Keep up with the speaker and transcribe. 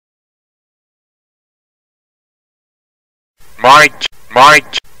My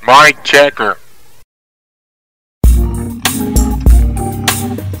checker.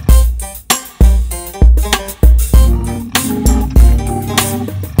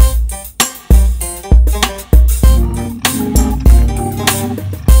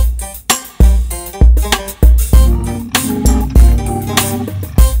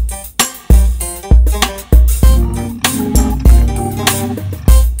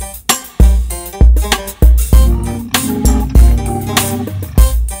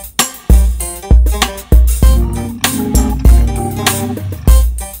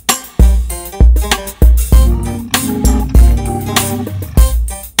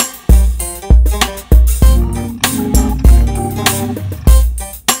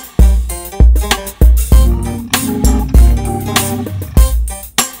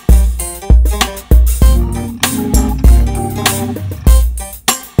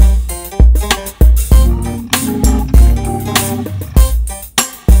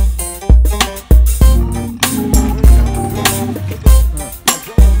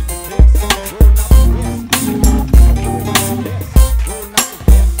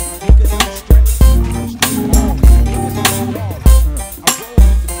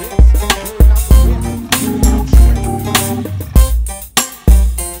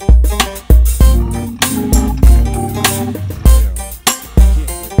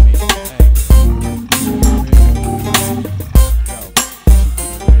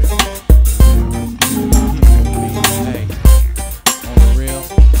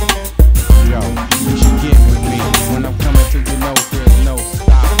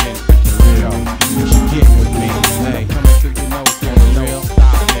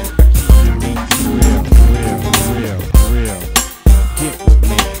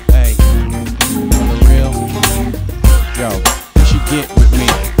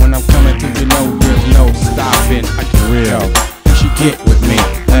 Get with me,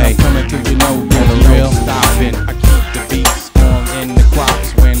 hey. I'm coming through, you know, on the real stopping. I keep the beats on in the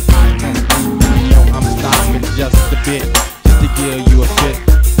crops when I come through. You know I'm stopping just a bit, just to give you a fit.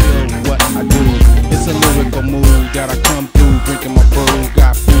 Feel what I do. It's a lyrical mood that I come through, drinking my brew.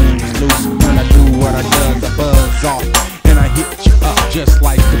 Got booze loose when I do what I does. I buzz off and I hit you up just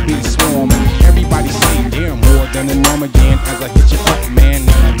like the bee swarming. Everybody say damn more than a norm again as I hit you up, man.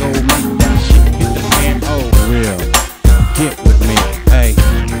 And I go make that shit hit the fan. Oh, real. Get with me, hey,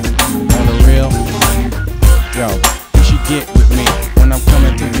 on the real, yo, you should get with me, when I'm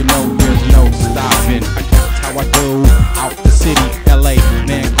coming through, you know there's no stopping, that's how I do, out the city, LA,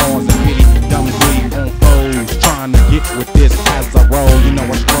 man calls a pity, dumb duty on foes, trying to get with this as I roll, you know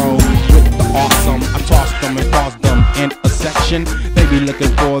I stroll, with the awesome, I toss them and pause them in a section, they be looking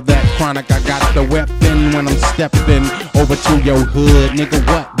for that chronic, I got the weapon when I'm stepping over to your hood, nigga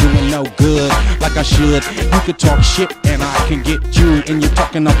what, doing no good, like I should, you could talk shit and I can get you, and you're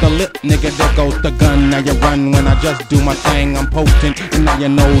talking off the lip, nigga, there goes the gun, now you run when I just do my thing, I'm potent, and now you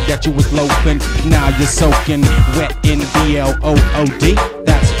know that you was loafing, now you're soaking, wet in B-L-O-O-D,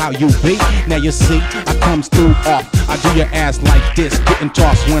 that's how you be, now you see, I comes through off, I do your ass like this, getting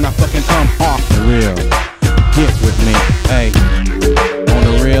tossed when I fucking come off, the real, get with me, hey, on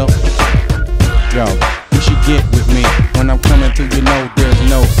the real, yo, you should get with me, when I'm coming through, you know there's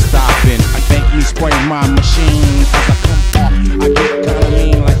no stopping, I think me spray my machine, as I come off, I get kinda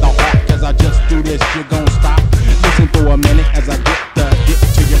mean like the hawk, as I just do this, you gon' stop, listen for a minute, as I get the dip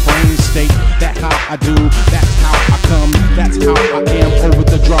to your brain state, that's how I do, that's how I come, that's how I am over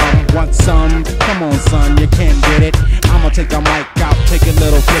the drum, want some, come on son, you can't get it, I'ma take a mic out, take a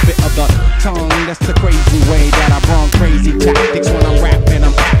little flip it of the tongue, that's the crazy way that I run crazy tactics when I'm rapping,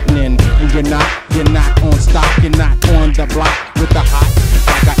 I'm happening, and you're not on stock, you're not on the block with the hot,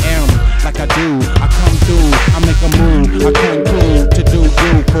 like I am, like I do, I come through, I make a move, I conclude to do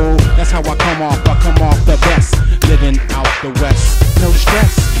you, fool, that's how I come off the best, living out the west, no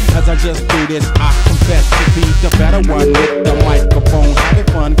stress, as I just do this, I confess to be the better one with the microphone, having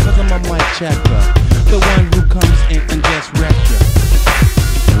fun, cause I'm a mic checker, the one who comes in and just wreck ya,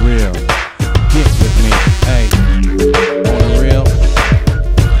 real, get with me, hey, on the real,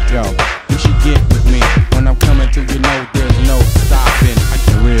 yo, you should get with me, when I'm coming through, you know there's no stopping, I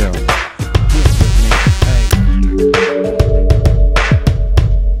get real, get with me, hey.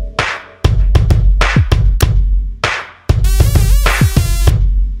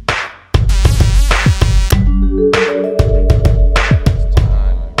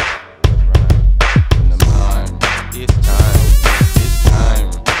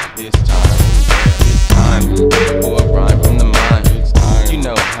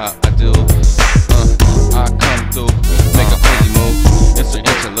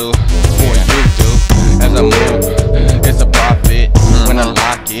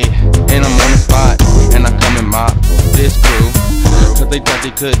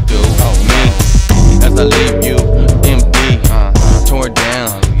 could do. Me, as I leave you empty, tore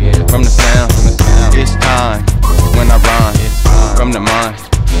down from the sound. It's time when I rhyme from the mind.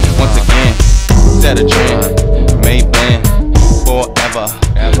 Once again, set a trend, made blend forever,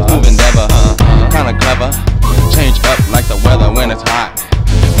 move endeavor, kinda clever. Change up like the weather when it's hot.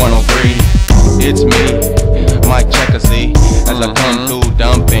 103, it's me, Mike Checker, see, as I come through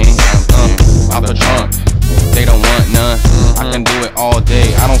dumping out the trunk. They don't want none. I can do it all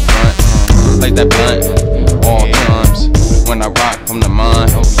day, I don't front. Like that blunt, all times when I rock from the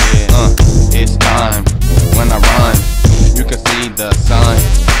mind. It's time when I rhyme. You can see the sign.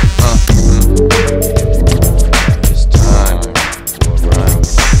 It's time for a rhyme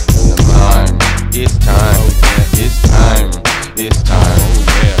from the mind. It's time. It's time. It's time.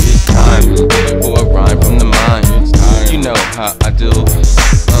 It's time for a rhyme from the mind. You know how I do.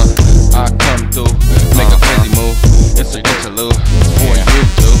 I come through, make a crazy move. It's an interlude for you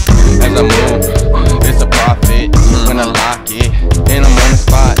too. As I move, it's a profit when I lock it, and I'm on the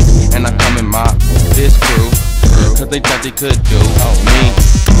spot, and I come and mop this crew, cause they thought they could do me.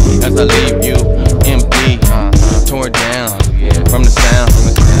 As I leave you empty, tore down from the sound.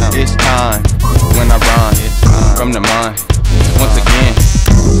 It's time when I rhyme from the mind. Once again,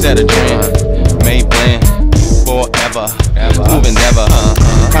 set a trend, made blend forever, move endeavor,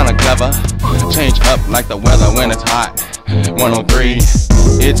 kinda clever. Change up like the weather when it's hot. 103,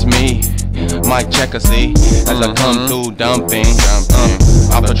 it's me, Mike Checker, see, as I come through dumping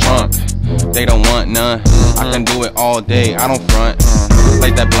out the trunk. They don't want none. I can do it all day, I don't front.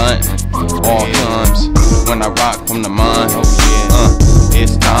 Like that blunt, all times when I rock from the mind.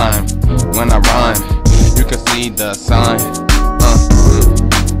 It's time when I rhyme. You can see the sign.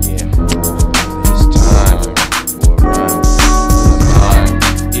 It's time for a rhyme from the mind.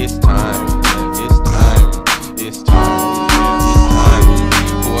 It's time. It's time. It's time. It's time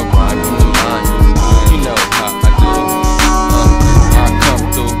for a rhyme from the mind. You know how I do. I come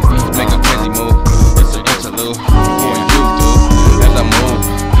through, make a crazy move. It's an interlude for you too. As I move,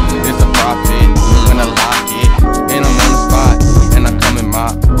 it's a profit when I lock it, and I'm on the spot, and I come and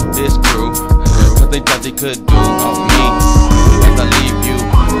mop this crew, cause they thought they could do me. As I leave you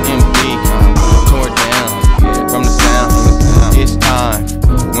empty, tore down from the sound. It's time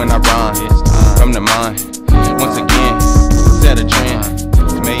when I rhyme from the mind. Once again, set a trend,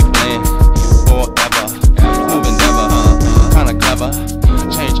 made blend forever, move endeavor, kinda clever.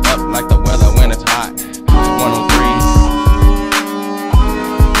 Change up like the weather when it's hot. 103.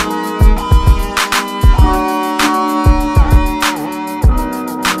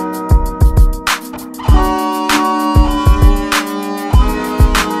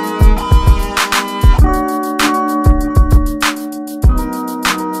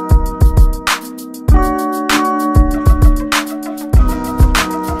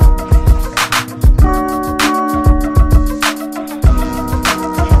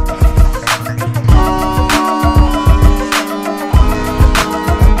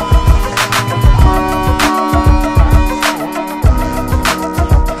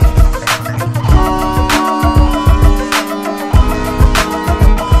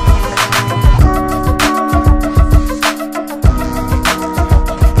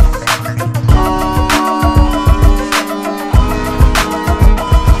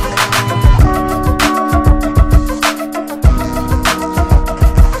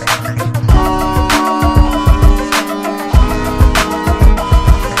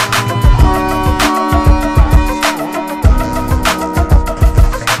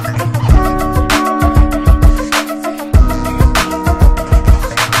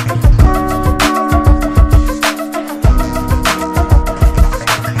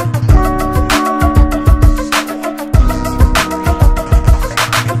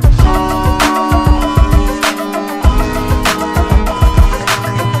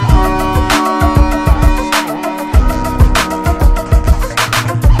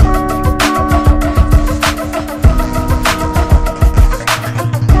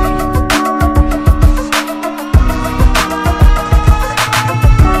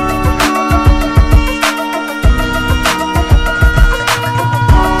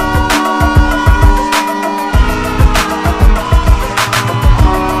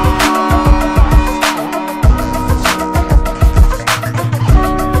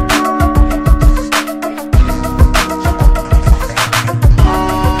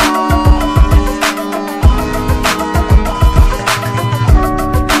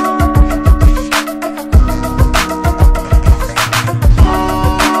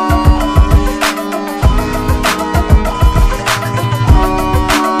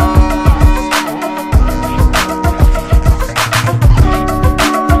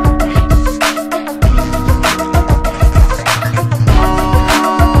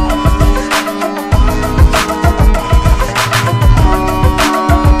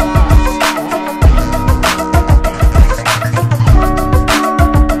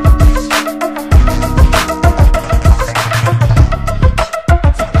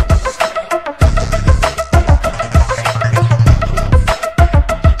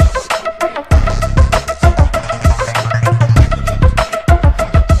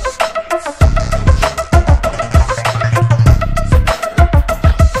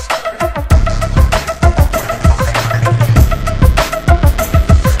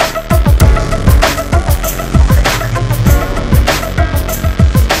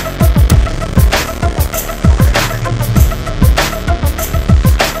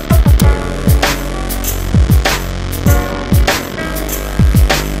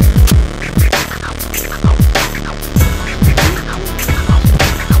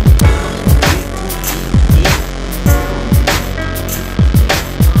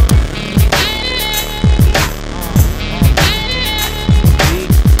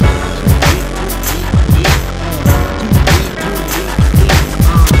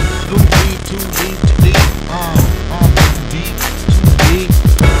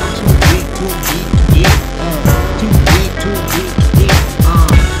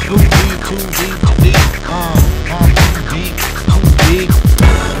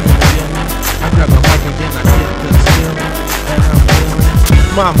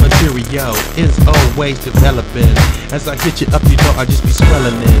 My material is always developing. As I hit you up, you know I just be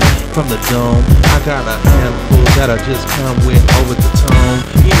swelling in from the dome. I got a handful that I just come with over the tone.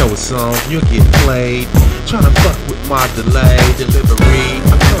 You know a song, you'll get played. Tryna fuck with my delay, delivery.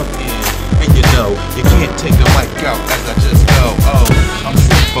 I come in, and you know you can't take the mic out as I just go. Oh, I'm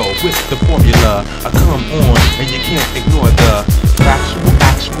simple with the formula. I come on, and you can't ignore the factual,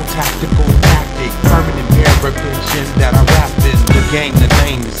 actual, tactical, tactic, permanent verification that I rap in the game. The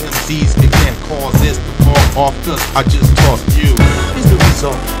name is MCs, it can't cause this to fall off, cause I just tossed you. It's the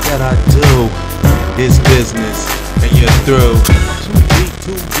result that I do. It's business, and you're through. Too deep,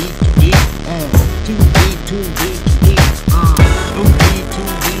 too deep, too deep, too deep, too deep, too deep,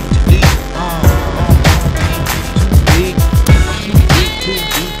 too deep, too deep, too deep, too deep, too deep, too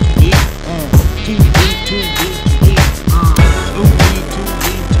deep, too deep, too deep, too deep, too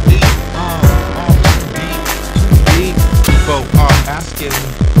deep, people are asking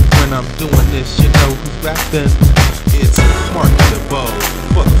when I'm doing this, you know who's rapping? It's marketable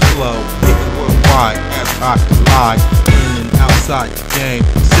for the flow, hitting worldwide as I fly in and outside the game.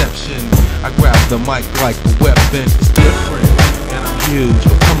 Perception, I grab the mic like a weapon. It's different and I'm huge.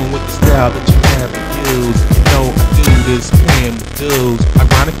 I'm coming with the style that you never use. You know I do this paying with dues.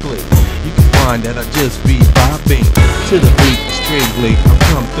 Ironically, you can find that I just be bopping to the beat extremely. I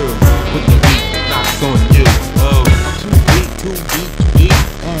come through with the beat that knocks on you. Oh, too deep, too deep, too deep,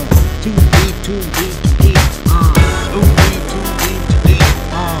 too deep, too deep, too deep, too deep, too deep, too deep, too deep,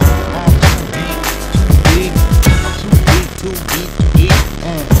 too deep, too deep, too deep, too deep,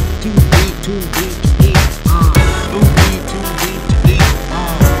 too deep, too deep, too deep, too deep, too deep.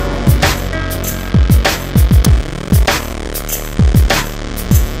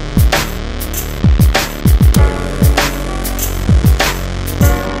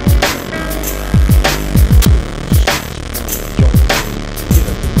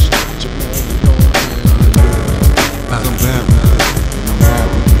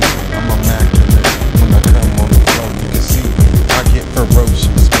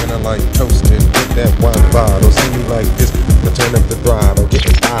 Like toasting with that wine bottle. See me like this, I turn up the throttle,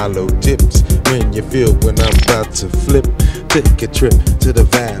 getting hollow tips when you feel when I'm about to flip. Take a trip to the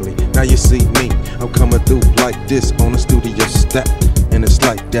valley. Now you see me, I'm coming through like this on a studio step, and it's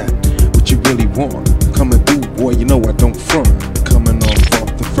like that. What you really want? Coming through, boy, you know I don't front. Coming off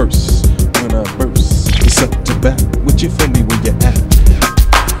the first when I burst. It's up to bat. What you feel me where you at?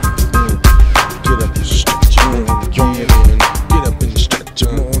 Get up and stretch on, join in. Get up and stretch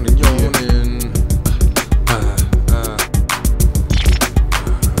on.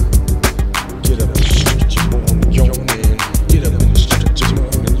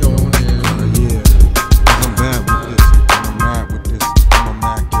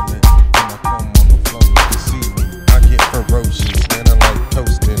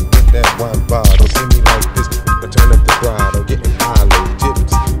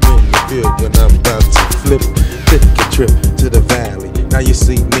 When I'm about to flip, take a trip to the valley. Now you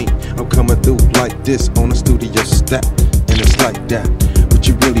see me, I'm coming through like this on a studio step, and it's like that. What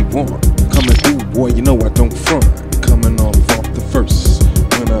you really want? Coming through, boy, you know I don't front. Coming off the first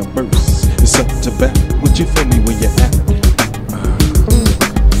when I burst. It's up to bat. What you feel me where you at?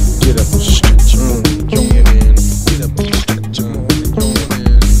 Get up and stretch on, join in. Get up and stretch on, join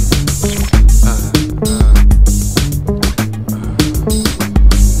in.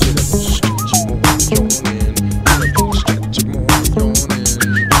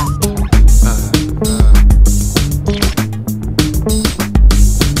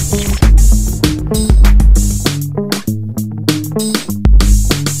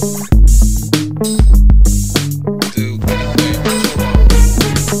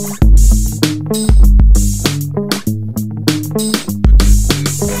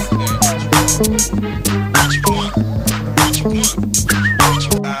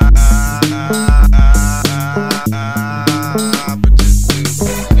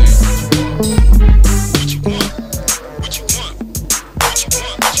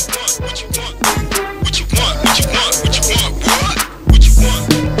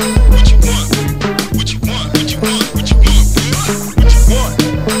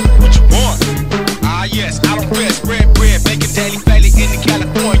 Daily, daily in the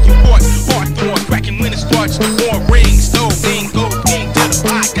California port. Hawthorne cracking when it starts to warm.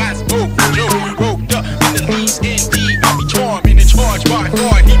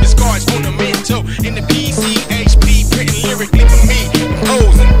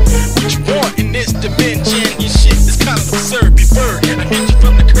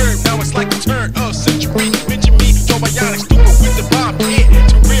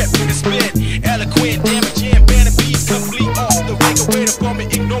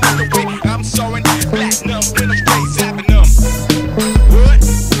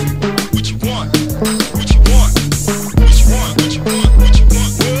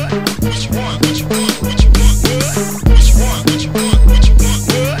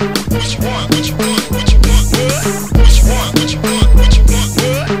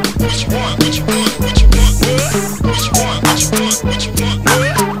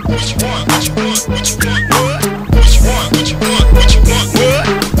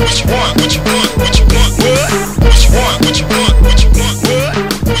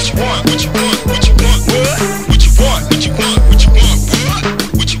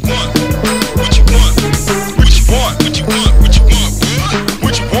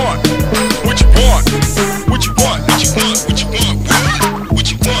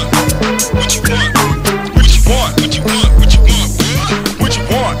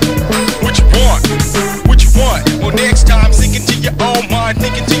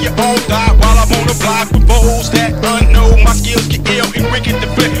 phone die while I'm on the block with foes that unknown. My skills get ill and wicked to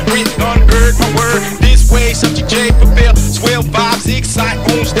flip. Written unheard, my word this way. Subject J fulfill. Swell vibes, excite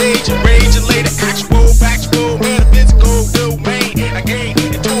on stage and rage and later actual, factual, metaphysical domain. Again,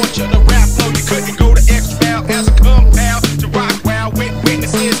 and torture the rap flow. You couldn't go the extra mile as a compound to rock wild with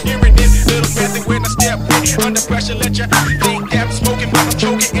witnesses. Hearing this little method when I step with under pressure. Let you think that I'm smoking, but I'm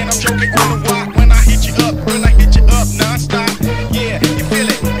choking and I'm choking on the rock. When I hit you up non-stop. Yeah, you feel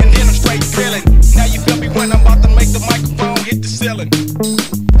it, and then I'm straight feeling. Now you feel me when I'm about to make the microphone hit the ceiling.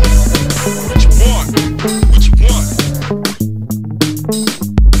 What you want? What you want?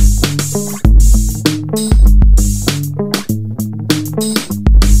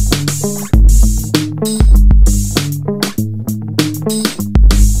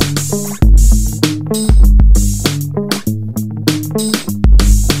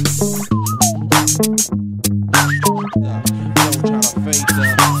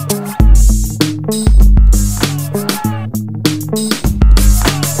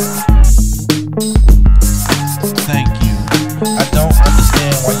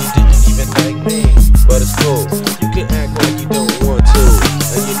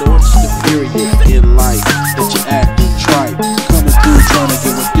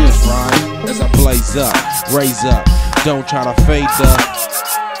 Raise up, don't try to fade the.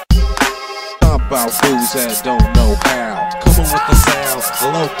 I'm about fools that don't know how. Coming with the sound,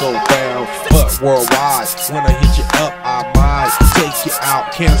 local bound, but worldwide. When I hit you up, I might take you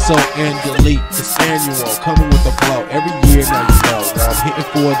out, cancel and delete. It's annual, coming with the flow. Every year now you know. Now I'm hitting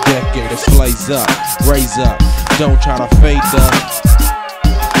for a decade. It's blaze up, raise up, don't try to fade the.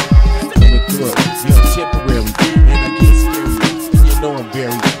 Coming through, you're temporary, and I get scary. You know I'm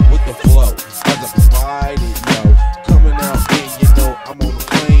very with the flow. Coming out and you know I'm on the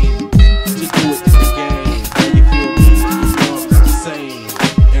plane to do it in the game. How you feel me? You know I'm not sane.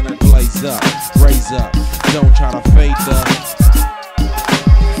 And I blaze up, raise up, don't try to fade the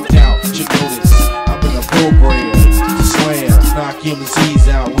doubt. You notice I'm in a program to slam, knock MCs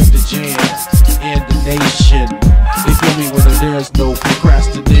out with the jam and the nation. You feel me when there's no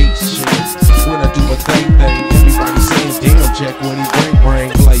procrastination? When I do my thing, everybody saying damn, check when he bring,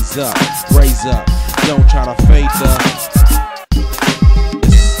 blaze up, raise up. Don't try to fade the.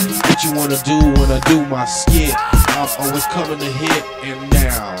 What you wanna do when I do my skit? I'm always coming to hit, and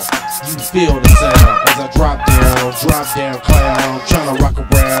now you feel the sound as I drop down, clown, tryna rock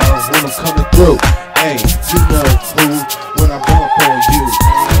around when I'm coming through. Hey, you know who when I bump on you.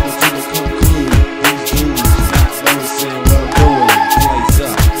 Coming to the conclude, these dudes not noticing what I'm doing. Blaze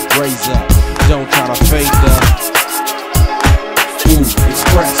up, raise up, don't try to fade the. Ooh,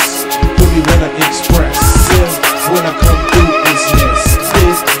 express. When I express, when I come through business,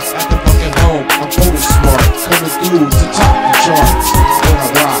 this at the fucking home, I'm photo smart, coming through to top the charts. When I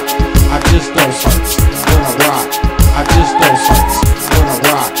rock, I just don't search. When I rock, I just don't search. When I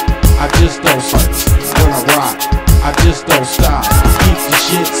rock, I just don't search. When I rock, I just don't stop. Keep the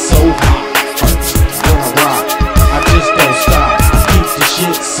shit so hot. When I rock, I just don't stop. Keep the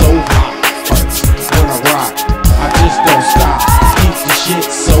shit so hot. When I rock, I just don't stop. Keep the shit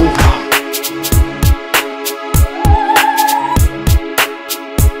so hot.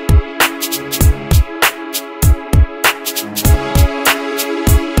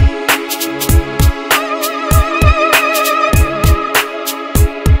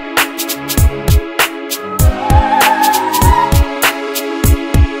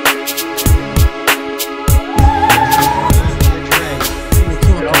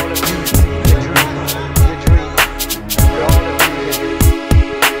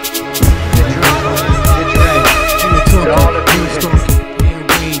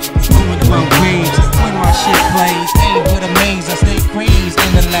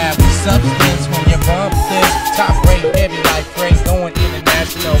 Substance when you bump this top rate, heavy life rate, going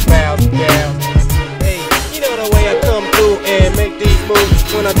international, bows and gals. Hey, you know the way I come through and make these moves.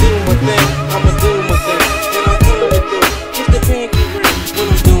 When I do my thing, I'ma do my thing, and I'm doing it through. It's the pinky ring when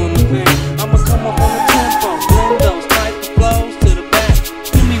I'm doing the thing. I'ma come up on the tempo, blend those type of flows to the back.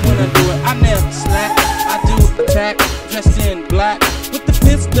 Feel me when I do it, I never slack. I do attack, dressed in black with the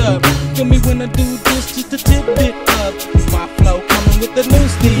pit stub. Feel me when I do this, just a tidbit of my flow. With the new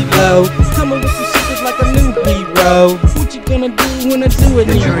Steve Low, coming with some shit that's like a new hero. What you gonna do when I do it?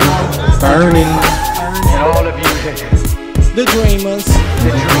 Burning. And all of you, the dreamers. the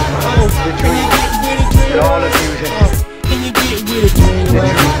dreamers, Oh, the can you dreamers, get with it, dreamers? and all of you, Can you get with it,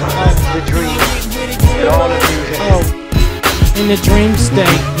 dreamers? the dreamers, and all of you. In the dream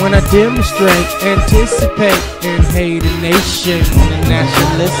state, when I demonstrate, anticipate, and hate a nation, the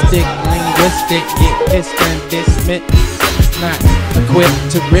nationalistic, linguistic, get pissed and dismissed. not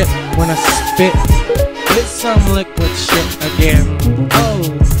equipped to rip when I spit. It's some liquid shit again. Oh,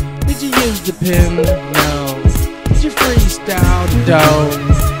 did you use the pen? No. Did you freestyle the dough?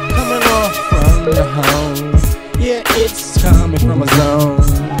 Coming off from the home. Yeah, it's coming from a zone.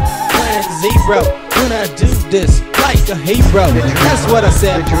 Planet zero, when I do this like a hero. That's what I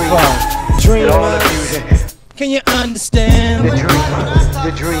said before. Dreamers, can you understand?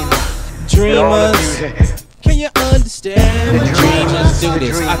 The dreamers. Dreamers, can you understand? Dreamers do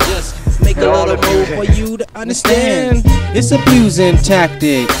this. I just make a little move for you to understand. It's abusing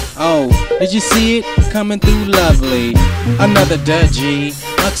tactic. Oh, did you see it? Coming through lovely. Another dudgy,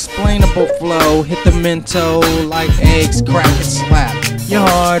 unexplainable flow. Hit the mental like eggs, crack and slap. You're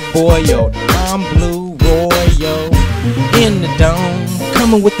hard boiled. I'm blue royal. In the dome,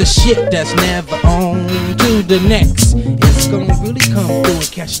 coming with the shit that's never on to the next. It's gonna really come through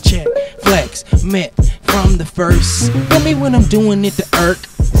and catch a check. Flex, met from the first. Feel me when I'm doing it to irk.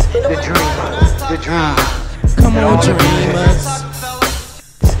 The dream. Come on, dreamers.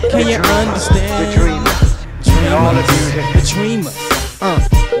 Can you understand? The dreamers. Dreamers. The dreamers.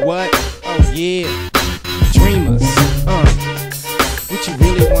 What? Oh yeah. Dreamers. What you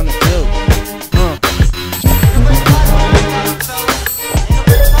really wanna do?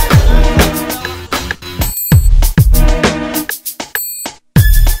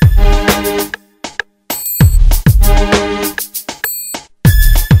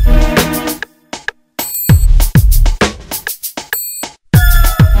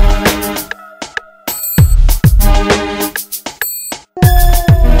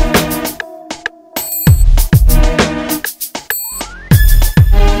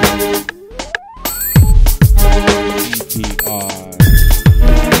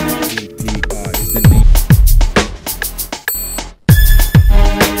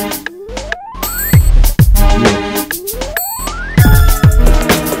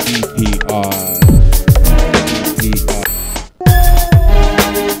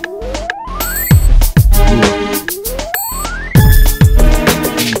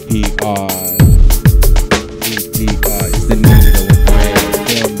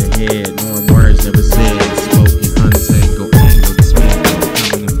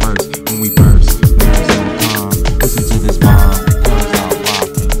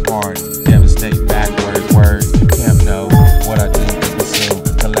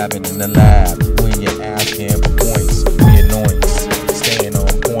 In the lab, when you're asking for points, the annoyance, staying on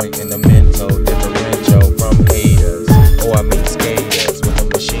point in the mental differential from haters, or I mean skaters, when the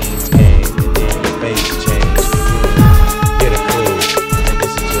machines came and then the face changed. Get a clue, and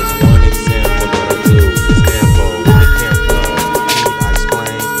this is just one example of what I do. It's info with the tempo. Need I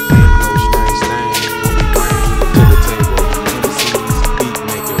explain? Ain't no strange thing. When we bring to the table, MCs, beat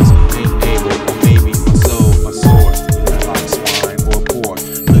makers, ain't able, or maybe my soul, my sword, like swine or poor.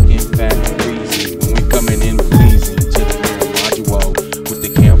 Fat and greasy,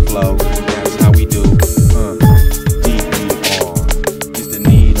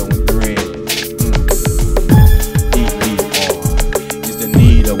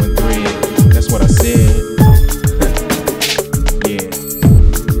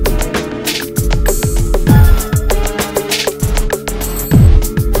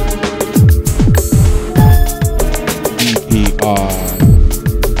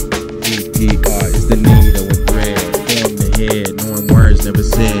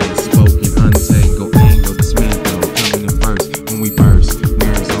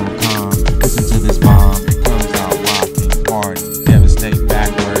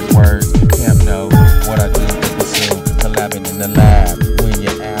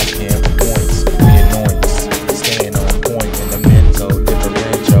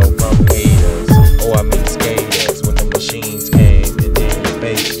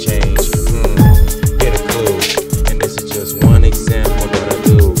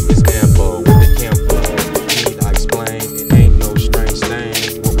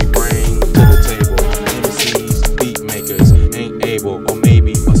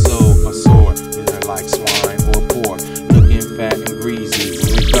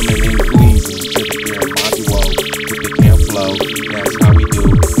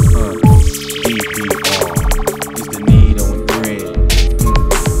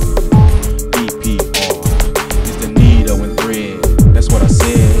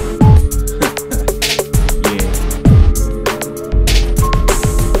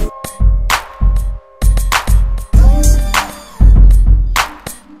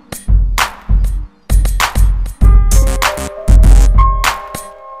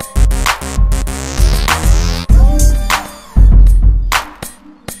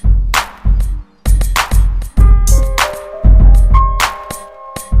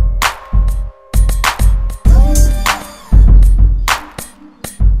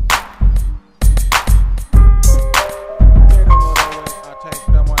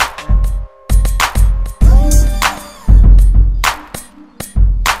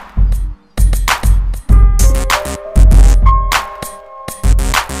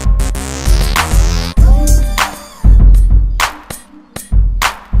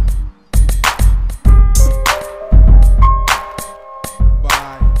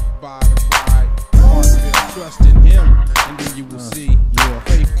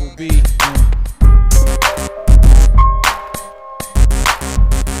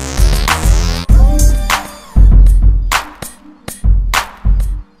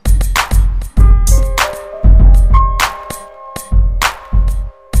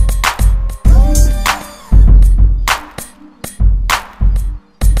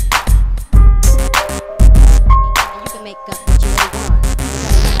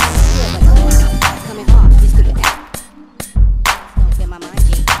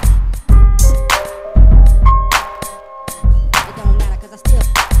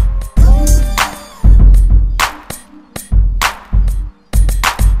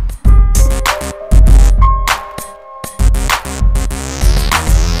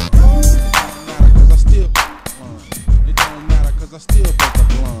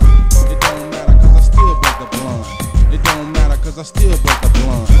 buzz the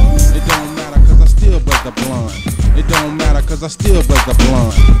blunt. It don't matter cause I still buzz the blunt. It don't matter cause I still buzz the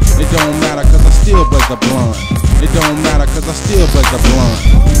blunt. It don't matter cause I still buzz the blunt. It don't matter cause I still buzz the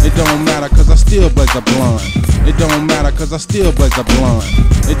blunt. It don't matter cause I still buzz the blunt. It don't matter cause I still buzz the blunt.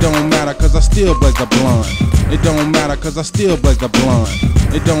 It don't matter cause I still buzz the blunt. It don't matter cause I still buzz the blunt.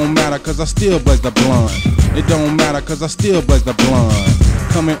 It don't matter cause I still buzz the blunt. It don't matter cause I still buzz the blunt.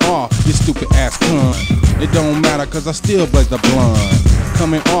 Coming off, you stupid ass cunt. It don't matter cause I still buzz the blunt.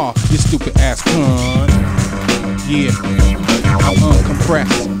 Coming off, you stupid ass cunt. Yeah, I'm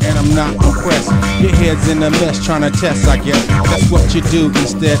uncompressed and I'm not impressed. Your head's in a mess trying to test, I guess. That's what you do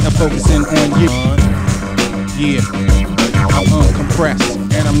instead of focusing on you. Yeah, I'm uncompressed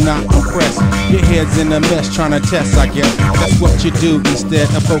and I'm not impressed. Your head's in a mess trying to test, I guess. That's what you do instead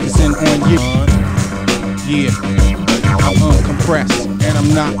of focusing on you. Yeah, I'm uncompressed and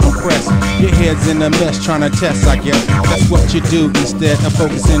I'm not impressed. Your head's in a mess trying to test, I guess. That's what you do instead of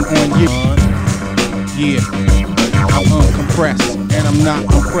focusing on you. Yeah, I'm uncompressed and I'm not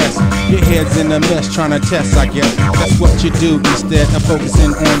impressed. Your head's in a mess trying to test, I guess. That's what you do instead of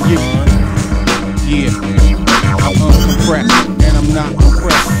focusing on you. Yeah, I'm uncompressed and I'm not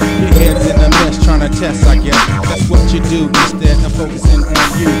impressed. Your head's in a mess trying to test, I guess. That's what you do instead of focusing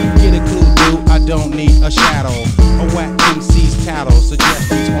on you. Get a clue, dude, I don't need a shadow. A whack MC's tattle.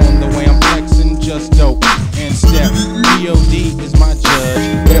 Suggestions on the way I'm flexing, just dope and step. G.O.D. is my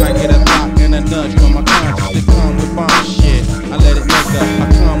judge. When I get a thought and a nudge from my conscience to come with bomb shit, I let it make up.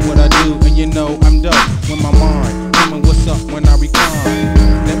 I come what I do and you know I'm dope. When my mind, coming what's up when I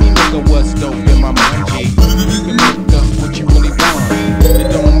recline. Let me make up what's dope in my mind, G. You can make up what you really want.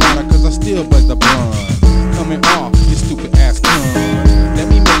 It don't matter cause I still buzz the blunt. Coming off, you stupid ass cunt. Let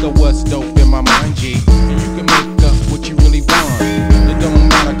me make up what's dope in my mind, G. And you can make up what you really want. It don't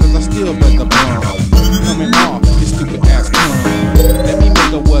matter cause I still buzz the blunt. Coming off, you stupid ass cunt. Let me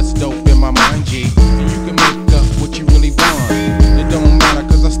make up what's dope in my mind, G. And you can make up what you really want. It don't matter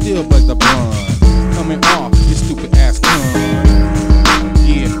cause I still buzz the blunt. Coming off, you stupid ass cunt.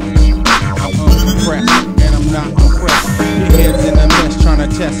 Yeah, I'm uncompressed and I'm not impressed. Your head's in a mess trying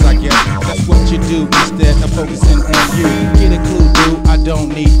to test, I guess. That's what you do instead of focusing on you. Get a clue, dude, I don't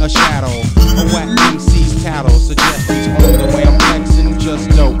need a shadow. A whack MC's tattle. Suggestions on the way I'm flexing, just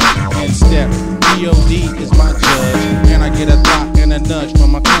dope and step. G.O.D. is my judge. And I get a thought and a nudge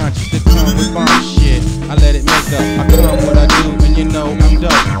from my conscience to come with bomb shit. I let it make up. I come what I do and you know I'm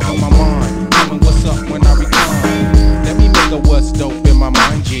dope. On my mind, coming what's up when I recline. Let me make up what's dope in my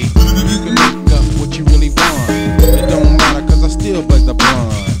mind, G. You can make up what you really want. It don't matter cause I still buzz the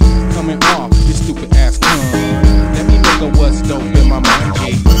blunt. Coming off, you stupid ass cunt. Let me make up what's dope in my mind,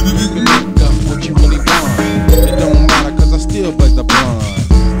 G. You can make up what you really want. It don't matter cause I still buzz the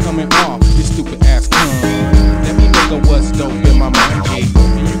blunt. Coming off, you stupid ass cunt. Let me make up what's dope in my mind, G.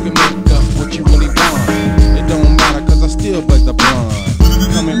 And you can make up what you really want. It don't matter cause I still buzz the blunt.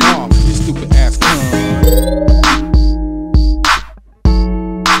 Coming off, you stupid ass cunt.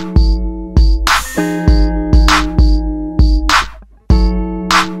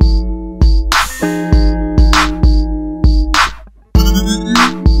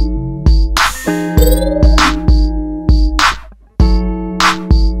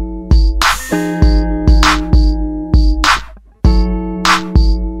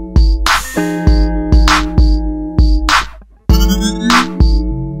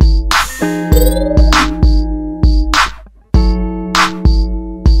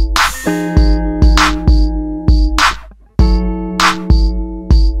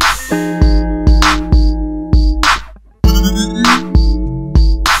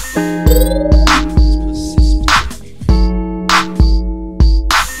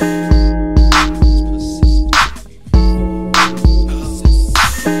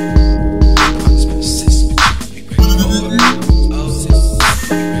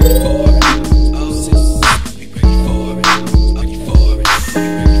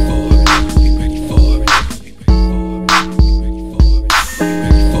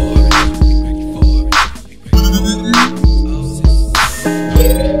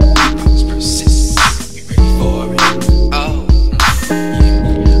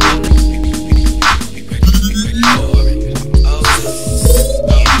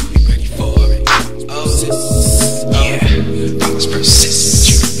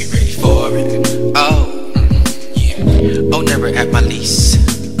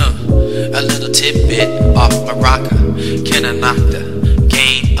 tidbit off my rocker. Can I knock the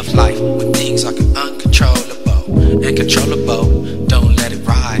game of life when things are uncontrollable and controllable? Don't let it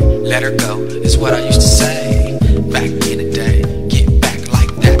ride, let her go, is what I used to say back in the day. Get back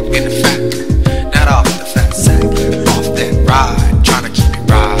like that in the factory, not off the fat sack, off that ride.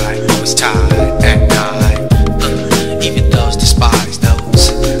 was tired at night. Even those despise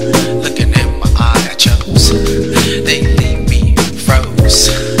those looking in my eye, I chose. They leave me froze.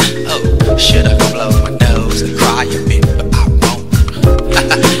 Oh, should I go blow my nose and cry a bit, but I won't.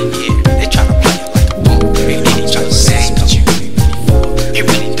 Yeah, they try to play it like a boom, and then they try to say that you ready for it. It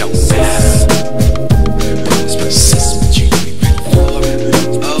really don't matter. It's persist, but you be ready for it.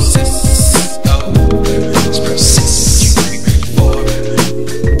 Oh, it's persist, but you be ready for it.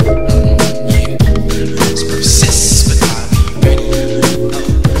 Yeah, it's persist, but I be ready. Oh,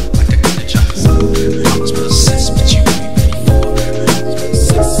 like a energizer. It's persist, but you be ready for it.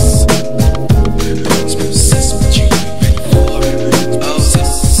 It's persist, but you be ready for it.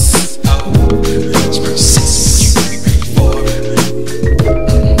 Oh, it's persist, but you be ready for it.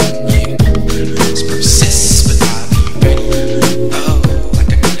 Yeah, it's persist, but I be ready. Oh,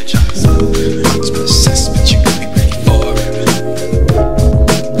 like a energizer. It's persist, but you be ready for it.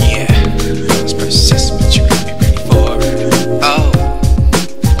 Yeah, it's persist, but you be ready for it. Oh,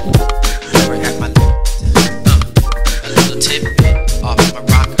 never had my a little tidbit off my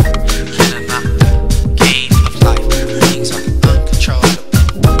rocker. Can I knock the game of life when things are uncontrollable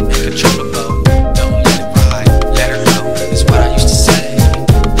and controllable? Don't let it ride, let her go, is what I used to say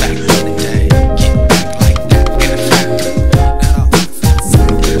back in the day. Get back like that in a factory. Now,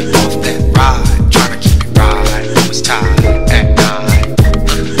 off that ride, trying to keep it right. I was tired at night.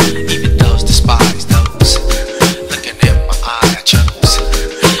 Even those despise those looking in my eye, I chose.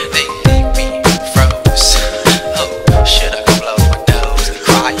 They leave me froze. Oh, should I go blow my nose and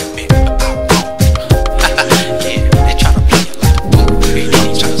cry a bit, but I won't. Yeah, they try to play it like a boom, and then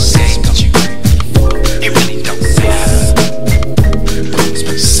they try to say that you ready for it. It really don't matter. It's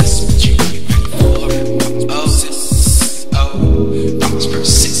persist, but you be ready for it. Oh, it's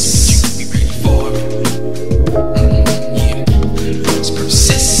persist, but you be ready for it. Yeah, it's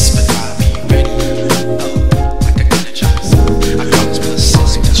persist, but I be ready. Oh, like a energizer. I promise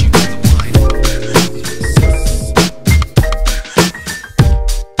persist, but you be the wine.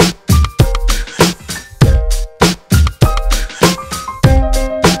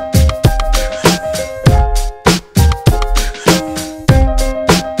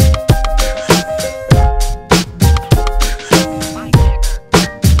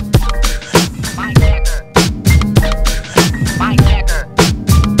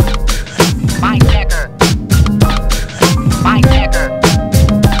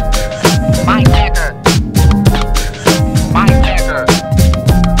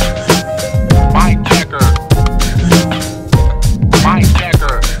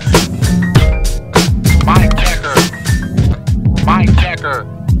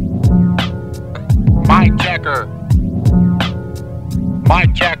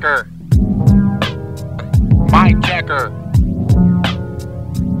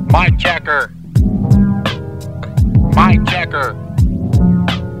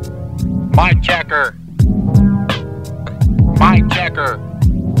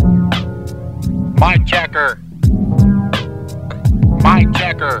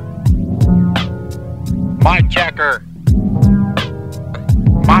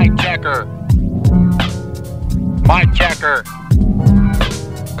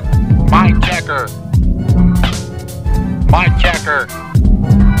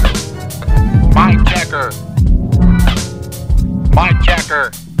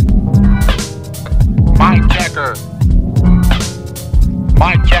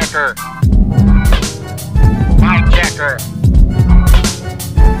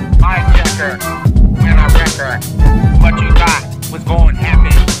 What you got? What's going to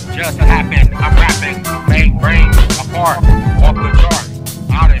happen? Just happened. I'm rapping. Main brain apart. Off the chart.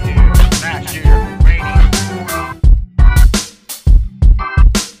 Out of here. Last year. Rainy.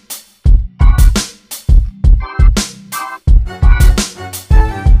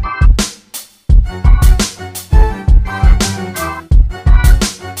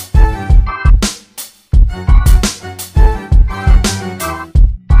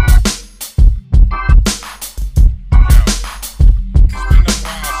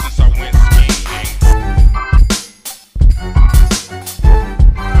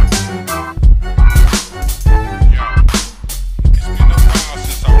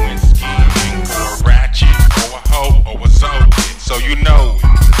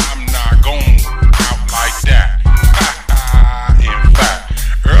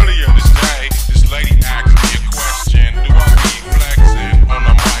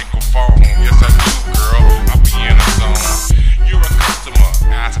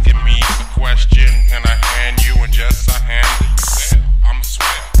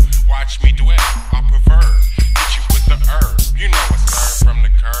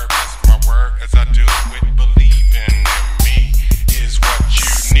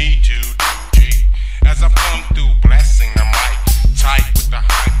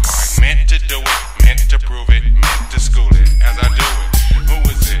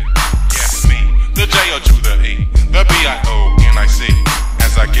 the B-I-O-N-I-C.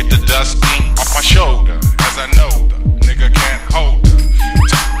 As I get the dusting off my shoulder, as I know the nigga can't hold her.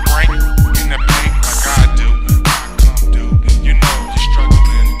 Top rank in the bank like I do. I come do, you know you're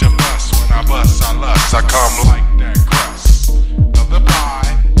struggling to bust. When I bust, I lust. I come like that crust of the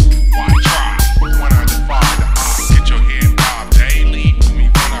pie. Why try when I defy the odds? Get your head bobbed daily. Me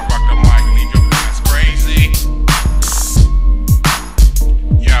when I rock the mic, leave your ass crazy.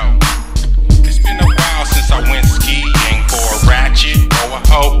 Yo, it's been a while since I went skiing for a ratchet or a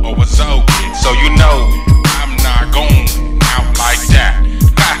hoe or a zoe. So you know I'm not going out like that.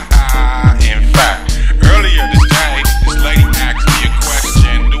 In fact, earlier this day, this lady asked me a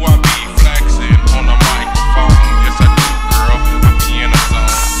question. Do I be flexing on the microphone? Yes I do, girl, I be in a zone.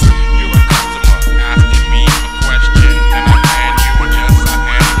 You're a customer asking me a question, and I hand you a yes, I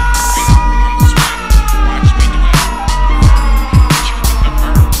hand you. I'm the sweater, watch me do it. You with the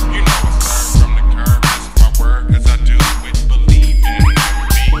verb, you know I serve from the curb. That's my word, as I do it, believing in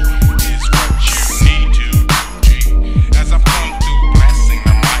me is what you need to do, G. As I come through, blessing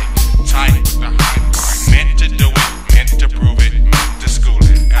the mic, tight with the hype line. Meant to do it, meant to prove it, meant to school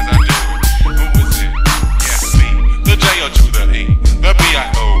it. As I do it, who is it? Yes, me. The J-O to the E, the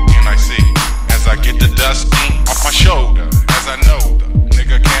B-I-O-N-I-C. As I get the dusting off my shoulder, as I know the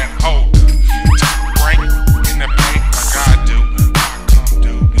nigga can't hold her. Top rank in the bank like I do. I come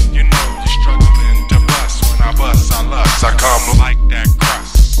do, you know you're struggling to bust. When I bust, I lust. I come like that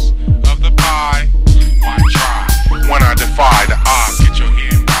crust of the pie. Why try when I defy the odds? Get your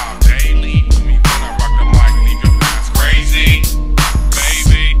head bobbed daily. Me when I rock the mic, leave your ass crazy.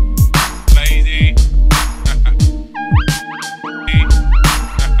 Lazy, lazy.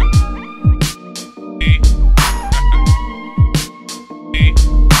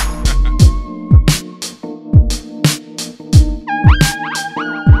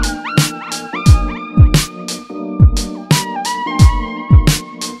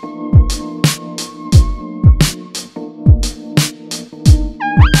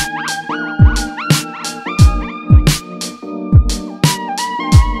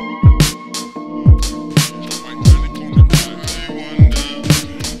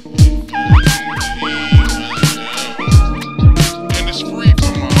 And it's free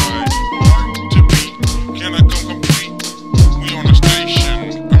for my heart to beat. Can I come complete? We on the station.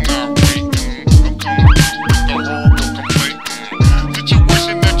 I'm not waiting. I'm coming with the horrible complaint.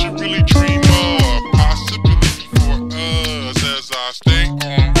 Situation that you really dream of. Possibility for us as I stay on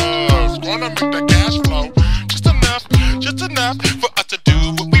us. Gonna make the cash flow. Just enough for us to do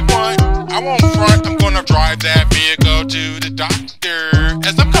what we want. I won't front. I'm gonna drive that vehicle to the doctor.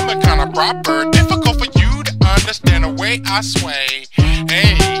 As I'm coming kinda proper. Difficult for you to understand the way I sway.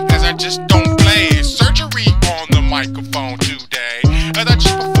 Hey, as I just don't play. Surgery on the microphone today. As I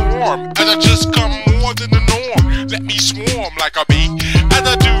just perform, as I just come more than the norm. Let me swarm like a bee. As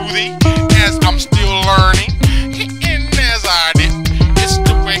I do as I'm still learning. Hitting as I dip. It's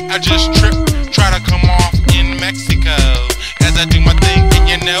the way I just trip. Try to come off in Mexico. As I do my thing and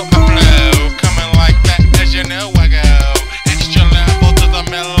you know I flow. Coming like that as you know I go. Extra level to the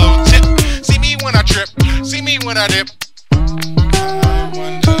mellow tip. See me when I trip. See me when I dip. I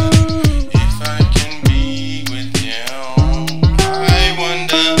wonder if I can be with you. I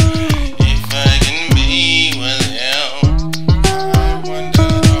wonder if I can be with you. I wonder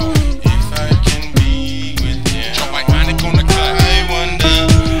if I can be with you. Joe Bionic on the cut. I wonder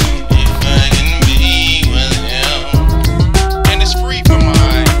if I can be with you. And it's free for my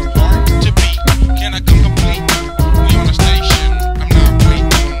heart to beat. Can I come complete? We on the station. I'm not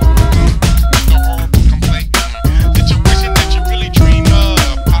waiting. The horrible complaint. Situation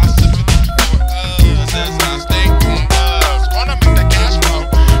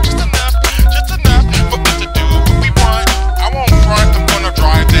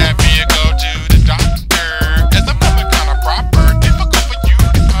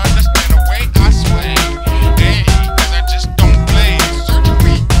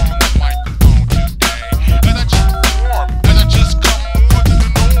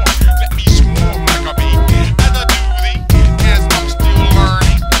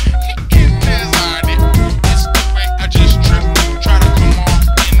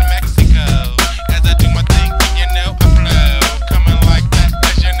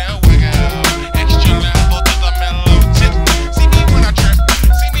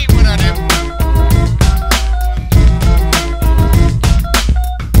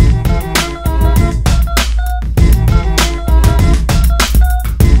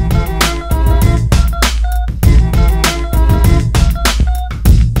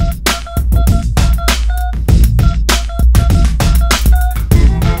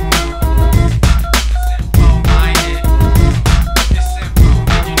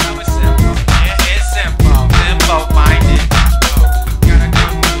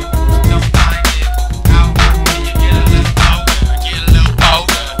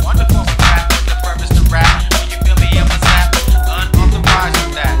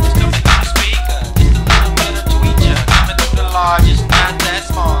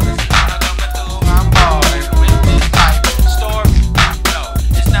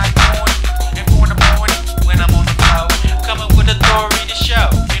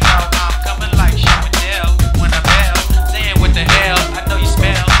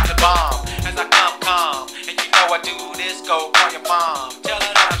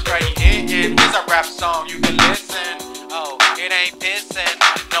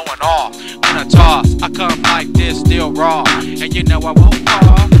toss. I come like this, still raw. And you know I won't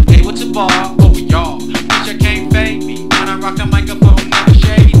fall, able to ball over y'all. Bitch, I can't fade me when I rock a microphone. Never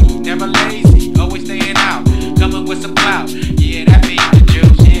shady, never lazy, always staying out, coming with some clout. Yeah, that means the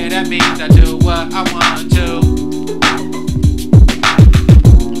juice. Yeah, that means I do what I want to.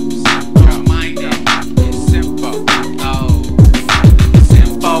 Simple-minded, it's simple. Oh,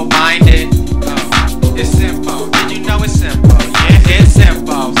 simple-minded. Oh, it's simple. Did you know it's simple? Yeah, it's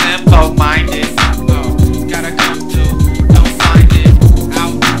simple. Simple-minded. Oh, gotta come through. Don't find it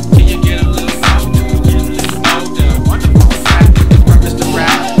out. Can you get a little older? Get a little older. Wonderful rap with the purpose to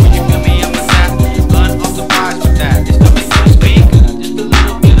rap. When you feel me, I'm a sap. Unauthorized with that. It's coming through the speaker. Just a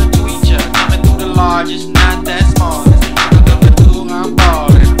little bit of tweeter. Coming through the large. It's not that small. It's coming through. I'm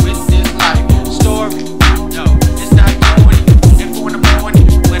ballin' with this life story. No, it's not corny. And 4 in the morning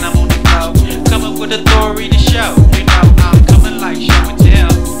when I'm on the flow, coming with authority to show. You know I'm coming like show and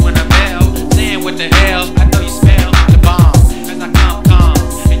tell. When I bell, saying what the hell. I know you smell the bomb as I come calm.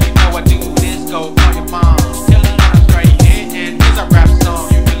 And you know I do this. Go call your mom. Tell her that I'm straight hitting. Here's a rap song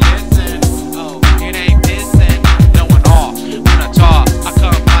you can listen. Oh, it ain't pissing. No one off when I talk. I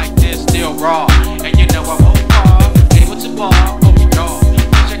come like this, still raw. And you know I won't fall, able to ball over y'all.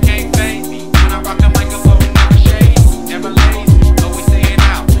 Bitch, I can't fade me when I rock a microphone. Never shady, never lazy, always staying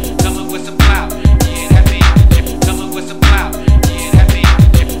out, coming with some clout. Yeah, that means the chip, coming with some clout. Yeah, that means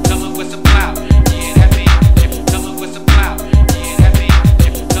the chip, coming with some clout. Yeah, that means the chip, coming with some clout. Yeah, that means the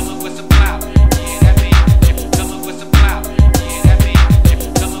chip, coming with some clout. Yeah, that means the chip, coming with some clout. Yeah, that means the chip, coming with some clout. Yeah, that means the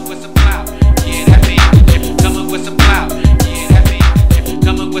chip, coming with some clout. Yeah, that means the chip,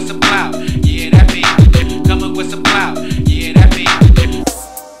 coming with some clout. Yeah, that means the chip, coming with some clout. Yeah, that means the chip.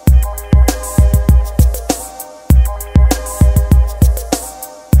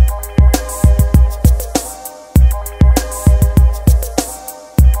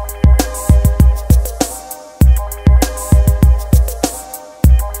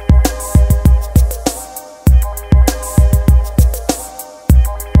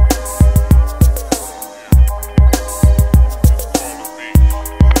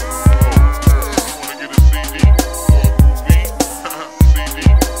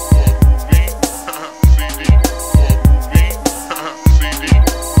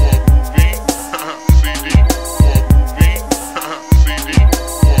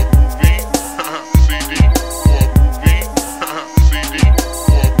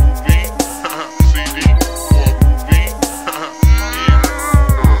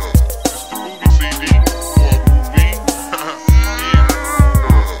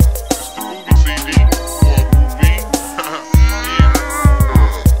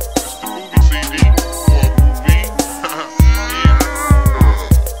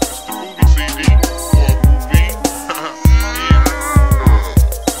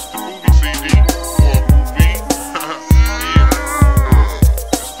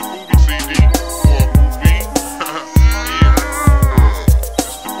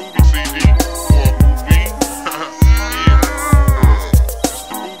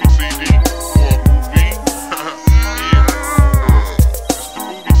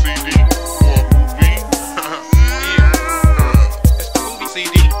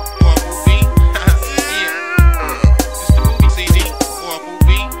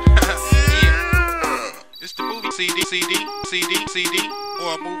 CD,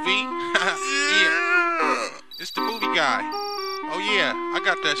 or a movie. Yeah, it's the movie guy. Oh yeah, I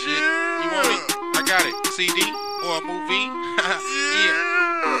got that shit. You want it? I got it. CD or a movie.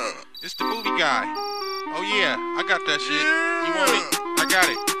 Yeah, it's the movie guy. Oh yeah, I got that shit. You want it? I got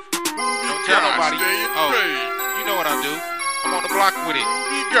it. Don't tell nobody. Oh, you know what I do. I'm on the block with it.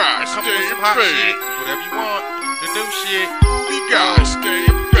 You guys Come stay with in some hot bed. shit, whatever you want. The new shit. You guys stay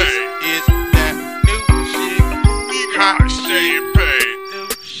in bed. Is that new shit? You guys stay in